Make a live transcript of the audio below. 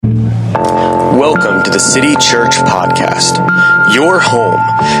Welcome to the City Church Podcast, your home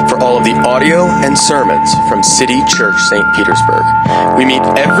for all of the audio and sermons from City Church St. Petersburg. We meet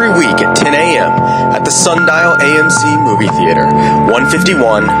every week at 10 a.m. at the Sundial AMC Movie Theater,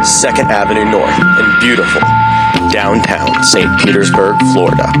 151 2nd Avenue North in beautiful downtown St. Petersburg,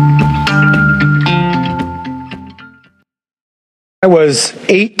 Florida. I was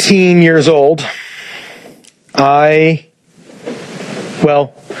 18 years old. I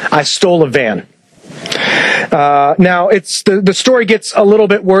stole a van. Now it's the story gets a little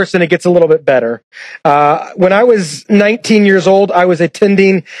bit worse and it gets a little bit better. When I was 19 years old, I was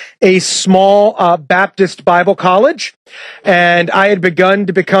attending a small Baptist Bible college, and I had begun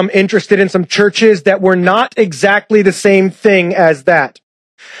to become interested in some churches that were not exactly the same thing as that.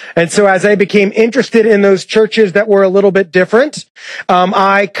 And so as I became interested in those churches that were a little bit different,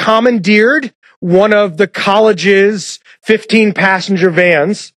 I commandeered one of the college's 15-passenger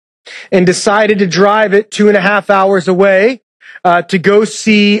vans and decided to drive it 2.5 hours away to go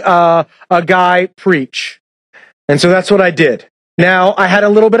see a guy preach. And so that's what I did. Now, I had a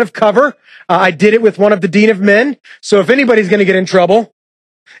little bit of cover. I did it with one of the dean of men. So if anybody's going to get in trouble,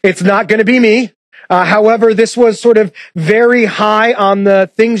 it's not going to be me. However, this was sort of very high on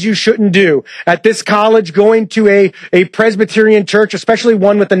the things you shouldn't do. At this college, going to a Presbyterian church, especially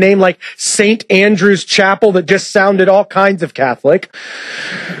one with a name like St. Andrew's Chapel that just sounded all kinds of Catholic,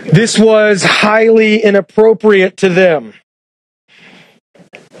 this was highly inappropriate to them.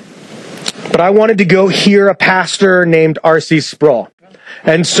 But I wanted to go hear a pastor named R.C. Sproul.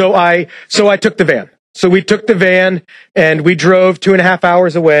 And so I took the van. So we took the van and we drove 2.5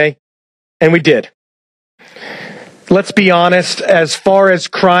 hours away, and we did. Let's be honest, as far as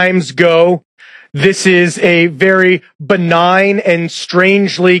crimes go, this is a very benign and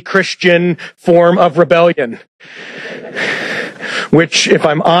strangely Christian form of rebellion. Which, if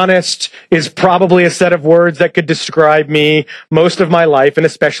I'm honest, is probably a set of words that could describe me most of my life, and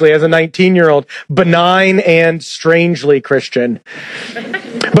especially as a 19-year-old. Benign and strangely Christian.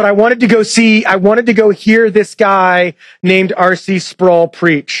 But I wanted to go hear this guy named R.C. Sproul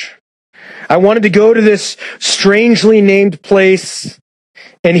preach. I wanted to go to this strangely named place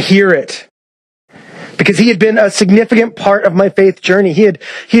and hear it. Because he had been a significant part of my faith journey. He had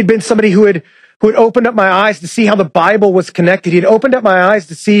been somebody who had opened up my eyes to see how the Bible was connected. He had opened up my eyes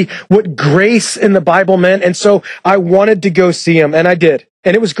to see what grace in the Bible meant. And so I wanted to go see him, and I did.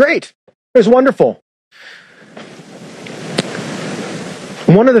 And it was great. It was wonderful.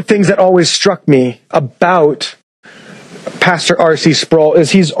 One of the things that always struck me about Pastor R.C. Sproul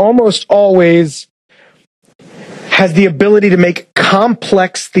is he's almost always has the ability to make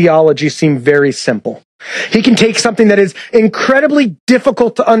complex theology seem very simple. He can take something that is incredibly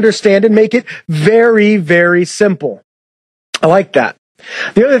difficult to understand and make it very, very simple. I like that.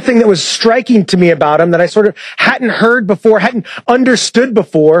 The other thing that was striking to me about him that I sort of hadn't heard before, hadn't understood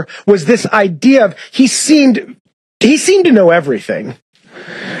before, was this idea of he seemed to know everything.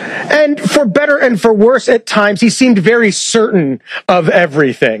 And for better and for worse at times, he seemed very certain of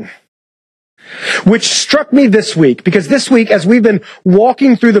everything. Which struck me this week, because this week, as we've been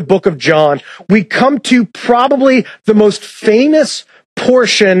walking through the book of John, we come to probably the most famous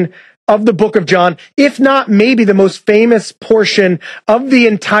portion of the book of John, if not maybe the most famous portion of the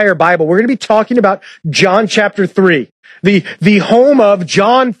entire Bible. We're going to be talking about John chapter 3. The home of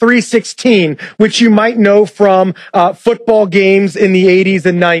John 3:16, which you might know from football games in the 80s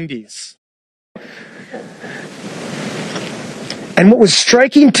and 90s. And what was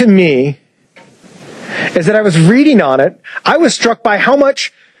striking to me is that I was reading on it, I was struck by how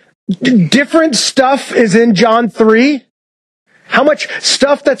much different stuff is in John 3. How much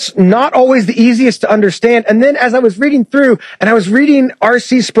stuff that's not always the easiest to understand. And then as I was reading through, and I was reading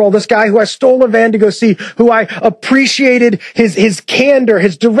R.C. Sproul, this guy who I stole a van to go see, who I appreciated his candor,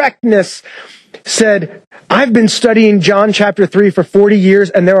 his directness, said, I've been studying John chapter 3 for 40 years,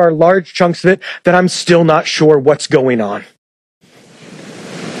 and there are large chunks of it that I'm still not sure what's going on.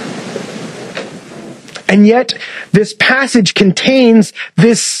 And yet, this passage contains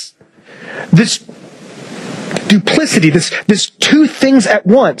this duplicity, this two things at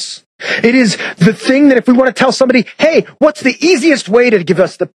once. It is the thing that if we want to tell somebody, hey, what's the easiest way to give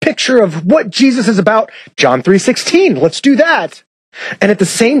us the picture of what Jesus is about? John 3:16. Let's do that. And at the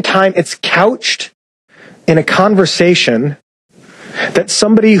same time, it's couched in a conversation that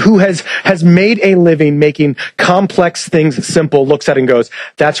somebody who has made a living making complex things simple looks at and goes,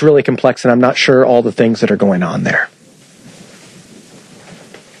 that's really complex, and I'm not sure all the things that are going on there.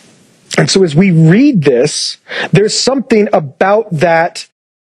 And so as we read this, there's something about that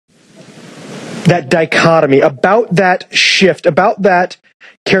that dichotomy, about that shift, about that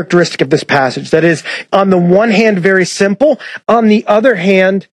characteristic of this passage. That is, on the one hand, very simple, on the other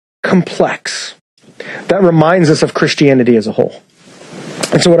hand, complex. That reminds us of Christianity as a whole.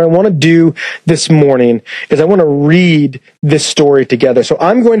 And so what I want to do this morning is I want to read this story together. So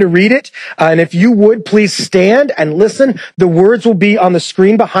I'm going to read it, and if you would, please stand and listen. The words will be on the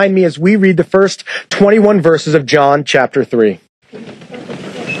screen behind me as we read the first 21 verses of John chapter 3.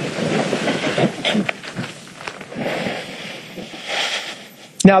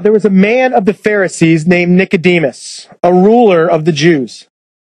 Now there was a man of the Pharisees named Nicodemus, a ruler of the Jews.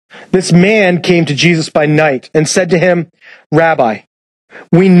 This man came to Jesus by night and said to him, "Rabbi,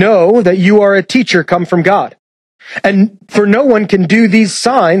 we know that you are a teacher come from God, and for no one can do these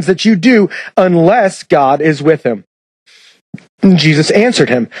signs that you do unless God is with him." And Jesus answered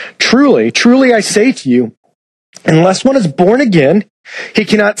him, "Truly, truly I say to you, unless one is born again, he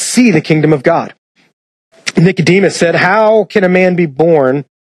cannot see the kingdom of God." Nicodemus said, "How can a man be born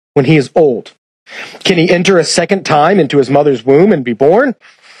when he is old? Can he enter a second time into his mother's womb and be born?"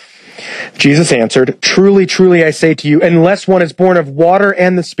 Jesus answered, "Truly, truly I say to you, unless one is born of water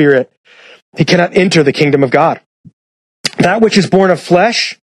and the Spirit, he cannot enter the kingdom of God. That which is born of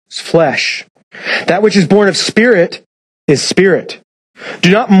flesh is flesh. That which is born of spirit is spirit.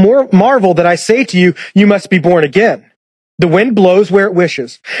 Do not marvel that I say to you, you must be born again. The wind blows where it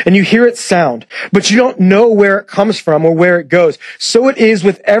wishes, and you hear its sound, but you don't know where it comes from or where it goes. So it is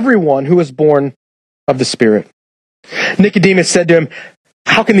with everyone who is born of the Spirit." Nicodemus said to him,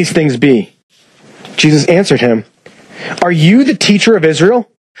 "How can these things be?" Jesus answered him, "Are you the teacher of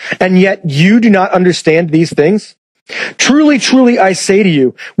Israel, and yet you do not understand these things? Truly, truly, I say to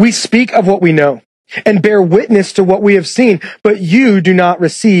you, we speak of what we know, and bear witness to what we have seen, but you do not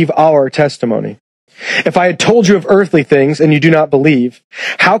receive our testimony. If I had told you of earthly things, and you do not believe,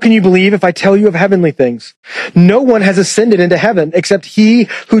 how can you believe if I tell you of heavenly things? No one has ascended into heaven except he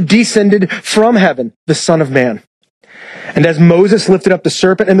who descended from heaven, the Son of Man. And as Moses lifted up the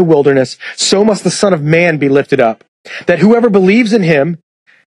serpent in the wilderness, so must the Son of Man be lifted up, that whoever believes in him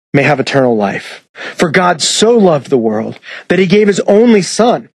may have eternal life. For God so loved the world that he gave his only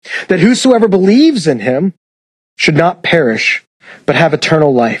Son, that whosoever believes in him should not perish, but have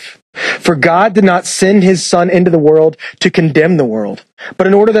eternal life. For God did not send his Son into the world to condemn the world, but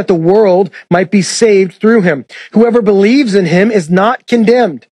in order that the world might be saved through him. Whoever believes in him is not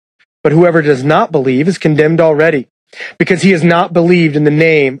condemned, but whoever does not believe is condemned already, because he has not believed in the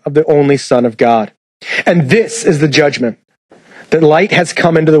name of the only Son of God. And this is the judgment, that light has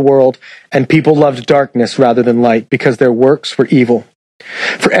come into the world, and people loved darkness rather than light, because their works were evil.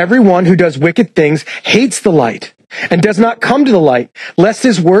 For everyone who does wicked things hates the light, and does not come to the light, lest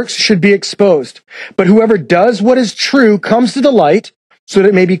his works should be exposed. But whoever does what is true comes to the light, so that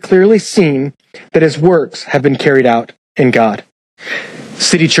it may be clearly seen that his works have been carried out in God."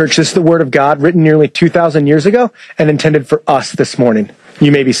 City Church, this is the Word of God written nearly 2,000 years ago and intended for us this morning.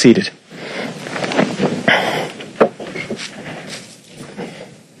 You may be seated.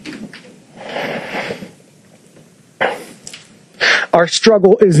 Our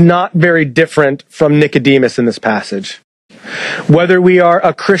struggle is not very different from Nicodemus in this passage. Whether we are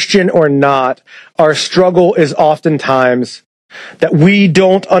a Christian or not, our struggle is oftentimes that we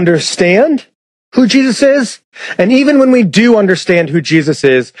don't understand who Jesus is. And even when we do understand who Jesus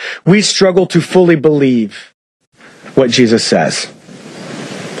is, we struggle to fully believe what Jesus says.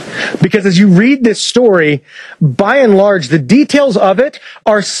 Because as you read this story, by and large, the details of it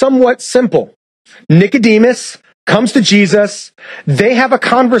are somewhat simple. Nicodemus comes to Jesus, they have a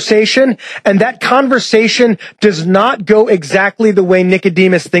conversation, and that conversation does not go exactly the way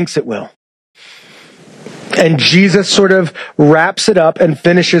Nicodemus thinks it will. And Jesus sort of wraps it up and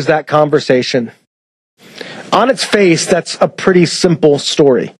finishes that conversation. On its face, that's a pretty simple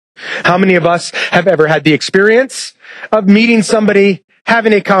story. How many of us have ever had the experience of meeting somebody,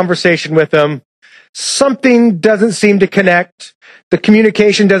 having a conversation with them, something doesn't seem to connect, the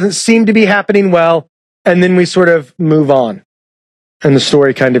communication doesn't seem to be happening well, and then we sort of move on, and the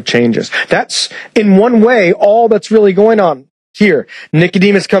story kind of changes. That's, in one way, all that's really going on here.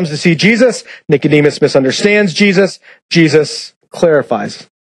 Nicodemus comes to see Jesus. Nicodemus misunderstands Jesus. Jesus clarifies.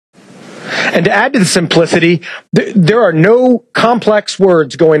 And to add to the simplicity, there are no complex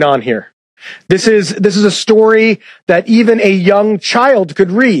words going on here. This is a story that even a young child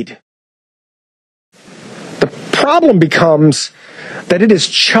could read. The problem becomes that it is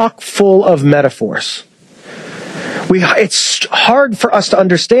chock full of metaphors. It's hard for us to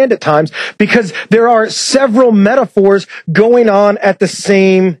understand at times because there are several metaphors going on at the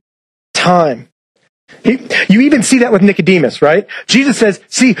same time. You even see that with Nicodemus, right? Jesus says,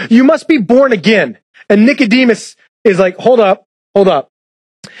 see, you must be born again. And Nicodemus is like, hold up.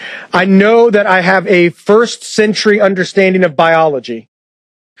 I know that I have a first century understanding of biology,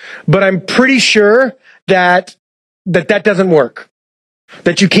 but I'm pretty sure that doesn't work,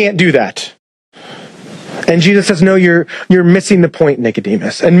 that you can't do that. And Jesus says, no, you're missing the point,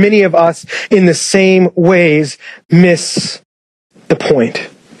 Nicodemus. And many of us in the same ways miss the point.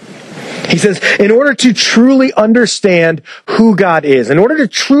 He says, in order to truly understand who God is, in order to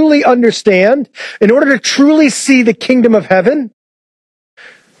truly see the kingdom of heaven,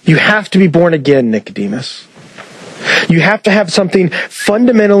 you have to be born again, Nicodemus. You have to have something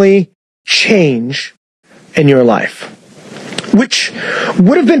fundamentally change in your life, which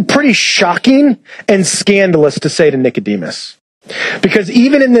would have been pretty shocking and scandalous to say to Nicodemus. Because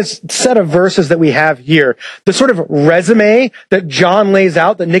even in this set of verses that we have here, the sort of resume that John lays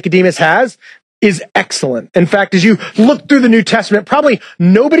out that Nicodemus has is excellent. In fact, as you look through the New Testament, probably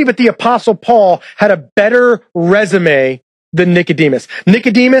nobody but the Apostle Paul had a better resume than Nicodemus.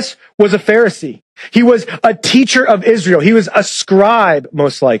 Nicodemus was a Pharisee. He was a teacher of Israel. He was a scribe,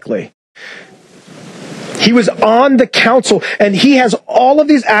 most likely. He was on the council, and he has all of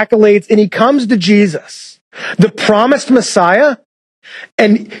these accolades, and he comes to Jesus, the promised Messiah,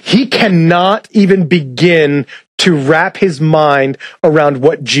 and he cannot even begin to wrap his mind around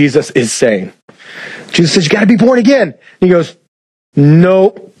what Jesus is saying. Jesus says, you got to be born again. And he goes,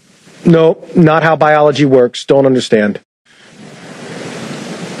 nope, not how biology works. Don't understand.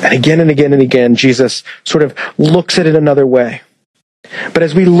 And again, Jesus sort of looks at it another way. But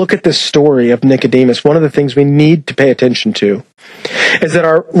as we look at this story of Nicodemus, one of the things we need to pay attention to is that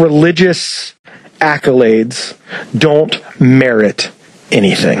our religious accolades don't merit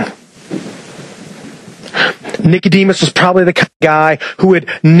anything. Nicodemus was probably the guy who had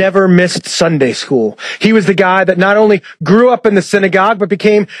never missed Sunday school. He was the guy that not only grew up in the synagogue, but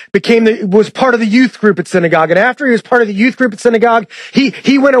was part of the youth group at synagogue. And after he was part of the youth group at synagogue,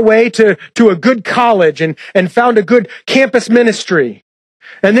 he went away to a good college and found a good campus ministry.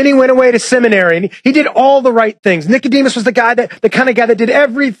 And then he went away to seminary and he did all the right things. Nicodemus was the kind of guy that did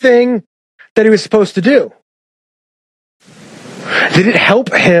everything that he was supposed to do. Did it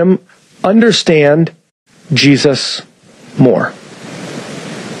help him understand Jesus more?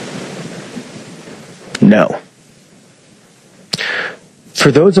 No.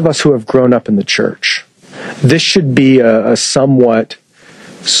 For those of us who have grown up in the church, this should be a somewhat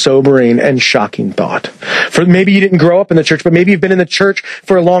sobering and shocking thought. For maybe you didn't grow up in the church, but maybe you've been in the church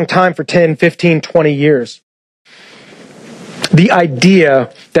for a long time, for 10, 15, 20 years. The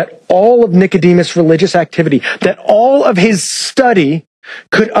idea that all of Nicodemus' religious activity, that all of his study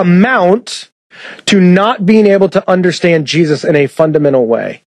could amount to not being able to understand Jesus in a fundamental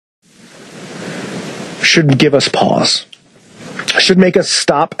way should give us pause. Should make us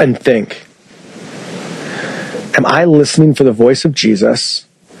stop and think. Am I listening for the voice of Jesus?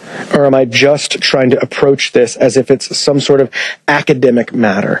 Or am I just trying to approach this as if it's some sort of academic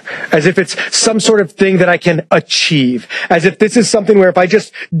matter? As if it's some sort of thing that I can achieve? As if this is something where if I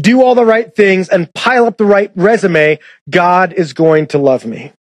just do all the right things and pile up the right resume, God is going to love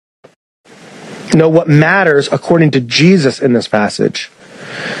me? No, what matters, according to Jesus in this passage,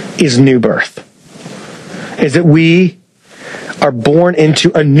 is new birth. Is that we are born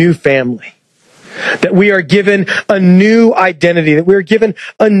into a new family. That we are given a new identity. That we are given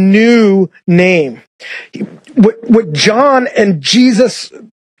a new name. What John and Jesus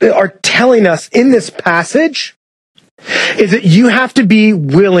are telling us in this passage is that you have to be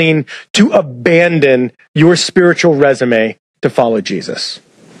willing to abandon your spiritual resume to follow Jesus.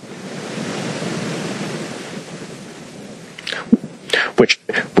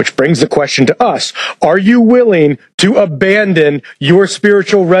 Which brings the question to us. Are you willing to abandon your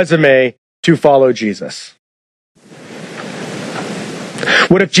spiritual resume to follow Jesus?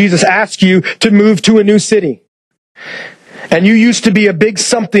 What if Jesus asked you to move to a new city? And you used to be a big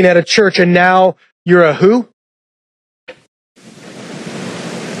something at a church and now you're a who?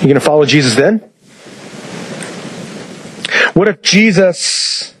 You going to follow Jesus then? What if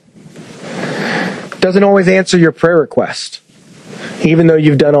Jesus doesn't always answer your prayer request? Even though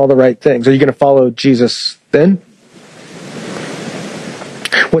you've done all the right things, are you going to follow Jesus then?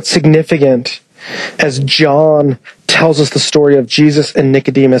 What's significant as John tells us the story of Jesus and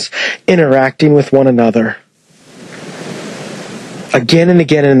Nicodemus interacting with one another again and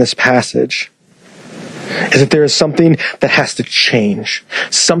again in this passage is that there is something that has to change.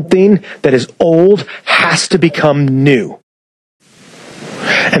 Something that is old has to become new.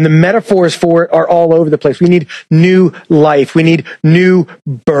 And the metaphors for it are all over the place. We need new life. We need new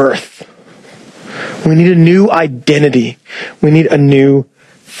birth. We need a new identity. We need a new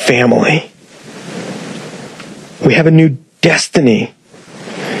family. We have a new destiny.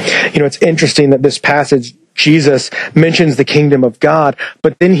 It's interesting that this passage, Jesus mentions the kingdom of God,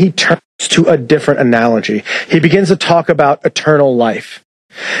 but then he turns to a different analogy. He begins to talk about eternal life.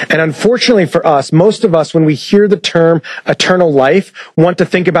 And unfortunately for us, most of us, when we hear the term eternal life, want to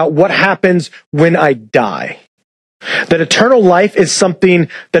think about what happens when I die. That eternal life is something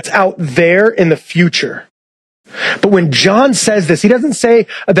that's out there in the future. But when John says this, he doesn't say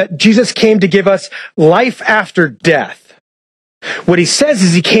that Jesus came to give us life after death. What he says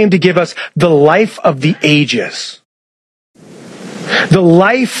is he came to give us the life of the ages. The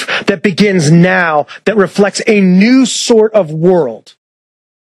life that begins now, that reflects a new sort of world.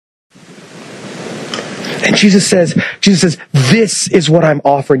 And Jesus says, this is what I'm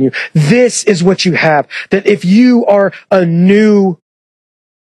offering you. This is what you have. That if you are a new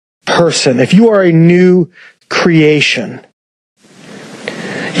person, if you are a new creation,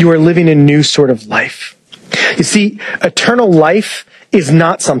 you are living a new sort of life. You see, eternal life is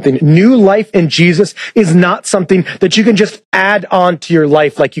not something, new life in Jesus is not something that you can just add on to your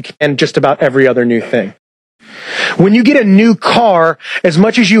life like you can just about every other new thing. When you get a new car, as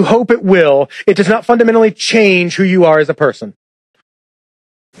much as you hope it will, it does not fundamentally change who you are as a person.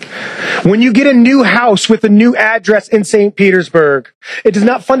 When you get a new house with a new address in St. Petersburg, it does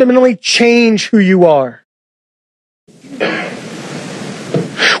not fundamentally change who you are.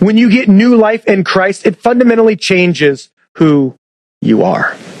 When you get new life in Christ, it fundamentally changes who you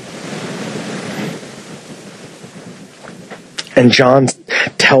are. And John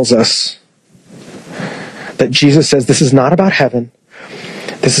tells us that Jesus says this is not about heaven.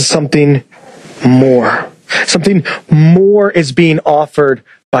 This is something more. Something more is being offered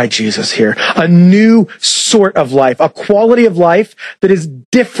by Jesus here. A new sort of life, a quality of life that is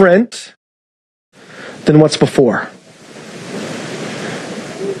different than what's before.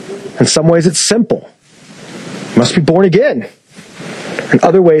 In some ways it's simple. You must be born again. In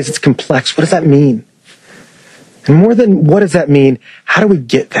other ways it's complex. What does that mean? And more than what does that mean, how do we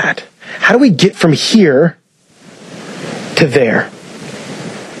get that? How do we get from here to there?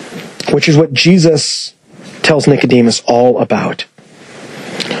 Which is what Jesus tells Nicodemus all about.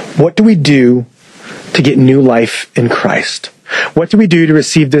 What do we do to get new life in Christ? What do we do to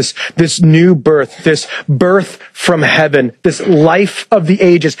receive this new birth, this birth from heaven, this life of the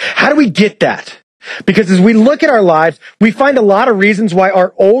ages? How do we get that? Because as we look at our lives, we find a lot of reasons why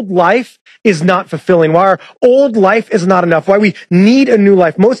our old life is not fulfilling, why our old life is not enough, why we need a new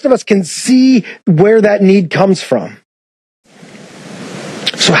life. Most of us can see where that need comes from.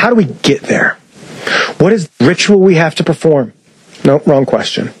 So how do we get there? What is the ritual we have to perform? No, wrong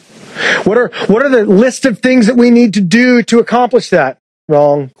question. What are the list of things that we need to do to accomplish that?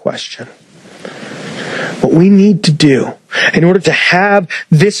 Wrong question. What we need to do in order to have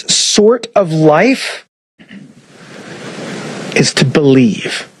this sort of life is to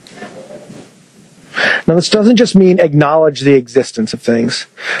believe. Now, this doesn't just mean acknowledge the existence of things.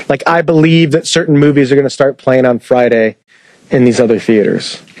 Like, I believe that certain movies are going to start playing on Friday in these other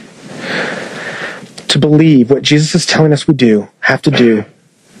theaters. To believe what Jesus is telling us we have to do,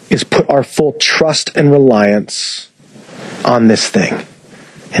 is put our full trust and reliance on this thing.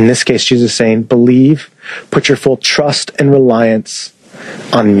 In this case, Jesus is saying, believe, put your full trust and reliance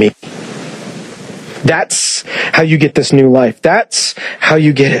on me. That's how you get this new life. That's how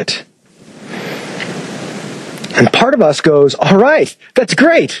you get it. And part of us goes, all right, that's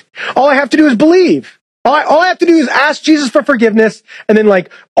great. All I have to do is believe. All I have to do is ask Jesus for forgiveness, and then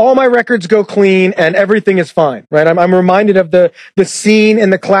all my records go clean and everything is fine, right? I'm reminded of the scene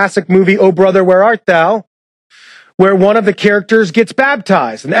in the classic movie, Oh Brother, Where Art Thou? Where one of the characters gets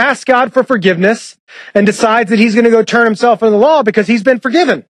baptized and asks God for forgiveness and decides that he's going to go turn himself into the law because he's been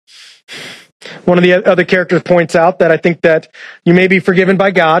forgiven. One of the other characters points out that I think that you may be forgiven by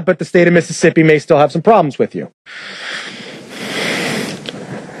God, but the state of Mississippi may still have some problems with you.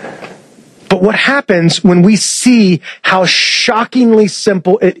 But what happens when we see how shockingly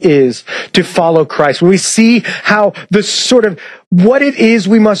simple it is to follow Christ, when we see how the sort of what it is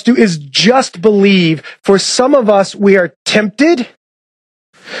we must do is just believe, for some of us, we are tempted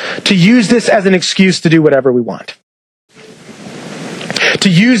to use this as an excuse to do whatever we want. To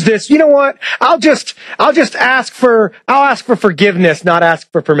use this, you know what? I'll just ask for forgiveness, not ask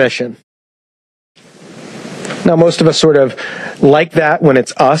for permission. Now, most of us sort of like that when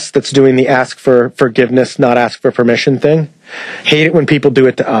it's us that's doing the ask for forgiveness, not ask for permission thing. Hate it when people do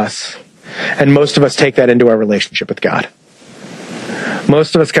it to us. And most of us take that into our relationship with God.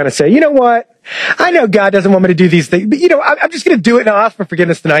 Most of us kind of say, you know what? I know God doesn't want me to do these things, but I'm just going to do it and I'll ask for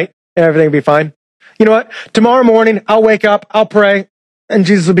forgiveness tonight and everything will be fine. You know what? Tomorrow morning, I'll wake up, I'll pray, and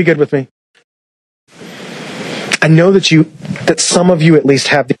Jesus will be good with me. I know that some of you at least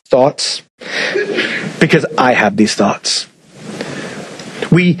have these thoughts because I have these thoughts.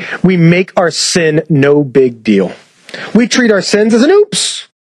 We make our sin no big deal. We treat our sins as an oops.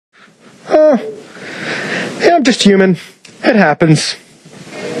 Yeah, I'm just human. It happens.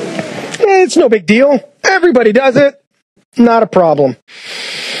 It's no big deal. Everybody does it. Not a problem.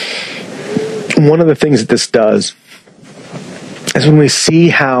 One of the things that this does is when we see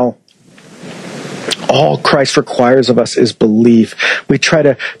how all Christ requires of us is belief, we try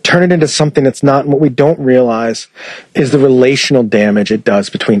to turn it into something that's not, and what we don't realize is the relational damage it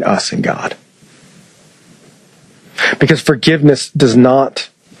does between us and God. Because forgiveness does not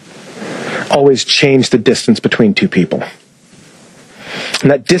always change the distance between two people.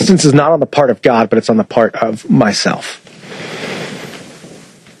 And that distance is not on the part of God, but it's on the part of myself.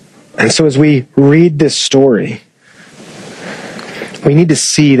 And so as we read this story, we need to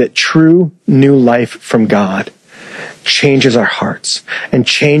see that true new life from God changes our hearts and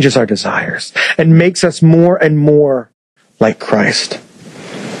changes our desires and makes us more and more like Christ.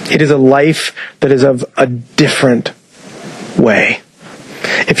 It is a life that is of a different way.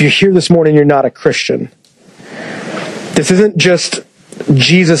 If you're here this morning, you're not a Christian. This isn't just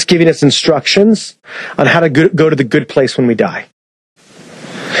Jesus giving us instructions on how to go to the good place when we die.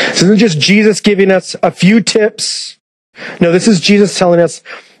 This isn't just Jesus giving us a few tips. No, this is Jesus telling us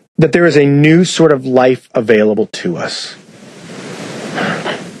that there is a new sort of life available to us.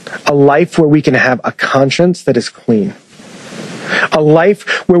 A life where we can have a conscience that is clean. A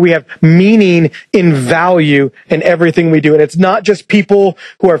life where we have meaning in value in everything we do. And it's not just people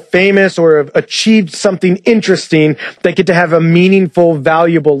who are famous or have achieved something interesting that get to have a meaningful,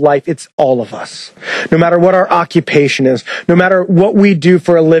 valuable life. It's all of us. No matter what our occupation is, no matter what we do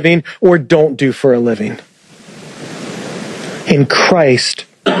for a living or don't do for a living. In Christ,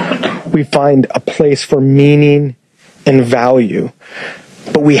 we find a place for meaning and value.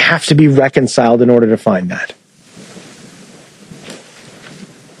 But we have to be reconciled in order to find that.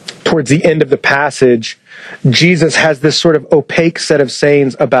 Towards the end of the passage, Jesus has this sort of opaque set of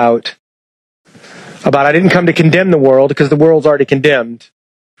sayings about I didn't come to condemn the world because the world's already condemned.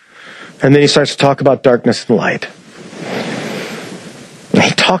 And then he starts to talk about darkness and light. And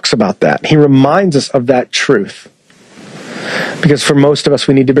he talks about that. He reminds us of that truth. Because for most of us,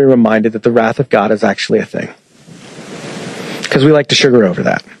 we need to be reminded that the wrath of God is actually a thing. Because we like to sugar over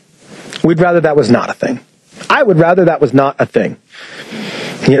that. We'd rather that was not a thing. I would rather that was not a thing.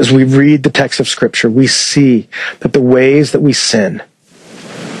 And as we read the text of Scripture, we see that the ways that we sin,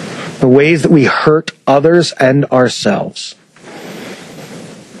 the ways that we hurt others and ourselves,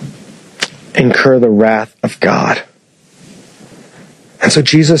 incur the wrath of God. And so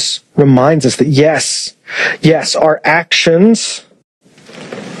Jesus reminds us that yes, our actions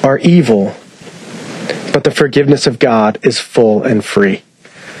are evil, but the forgiveness of God is full and free.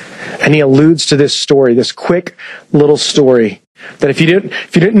 And he alludes to this story, this quick little story, that if you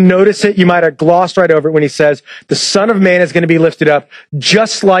didn't notice it, you might have glossed right over it when he says, the Son of Man is going to be lifted up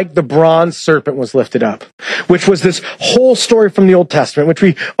just like the bronze serpent was lifted up, which was this whole story from the Old Testament, which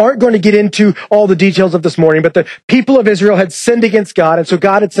we aren't going to get into all the details of this morning, but the people of Israel had sinned against God, and so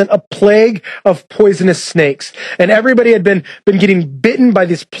God had sent a plague of poisonous snakes, and everybody had been getting bitten by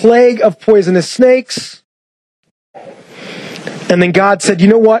this plague of poisonous snakes. And then God said, you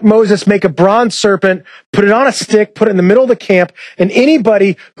know what, Moses, make a bronze serpent, put it on a stick, put it in the middle of the camp, and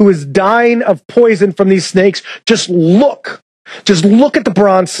anybody who is dying of poison from these snakes, just look at the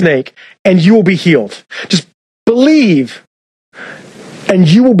bronze snake, and you will be healed. Just believe, and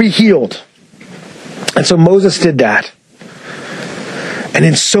you will be healed. And so Moses did that. And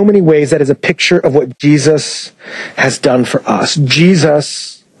in so many ways, that is a picture of what Jesus has done for us.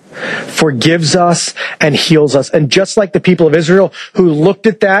 Jesus forgives us and heals us. And just like the people of Israel who looked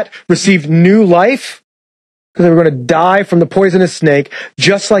at that, received new life, because they were going to die from the poisonous snake,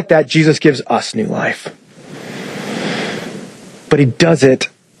 just like that, Jesus gives us new life. But he does it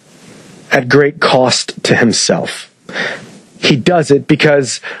at great cost to himself. He does it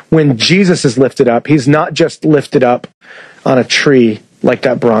because when Jesus is lifted up, he's not just lifted up on a tree like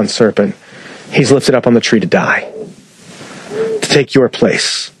that bronze serpent. He's lifted up on the tree to die, to take your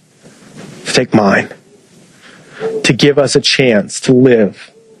place, to take mine, to give us a chance to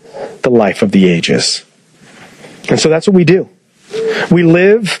live the life of the ages. And so that's what we do. We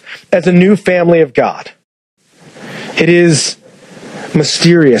live as a new family of God. It is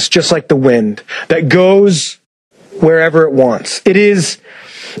mysterious, just like the wind that goes wherever it wants. It is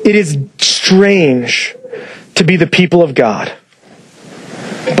strange to be the people of God.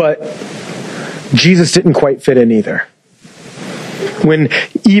 But Jesus didn't quite fit in either. When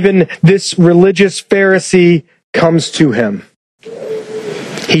even this religious Pharisee comes to him,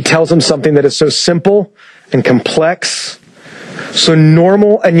 he tells him something that is so simple and complex, so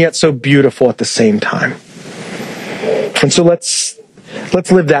normal and yet so beautiful at the same time. And so let's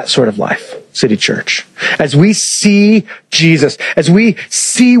live that sort of life, City Church. As we see Jesus, as we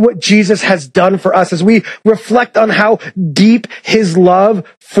see what Jesus has done for us, as we reflect on how deep his love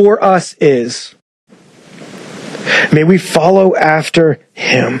for us is, may we follow after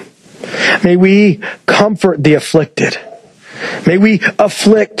him. May we comfort the afflicted. May we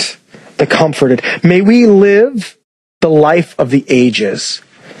afflict the comforted. May we live the life of the ages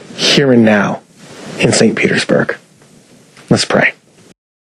here and now in St. Petersburg. Let's pray.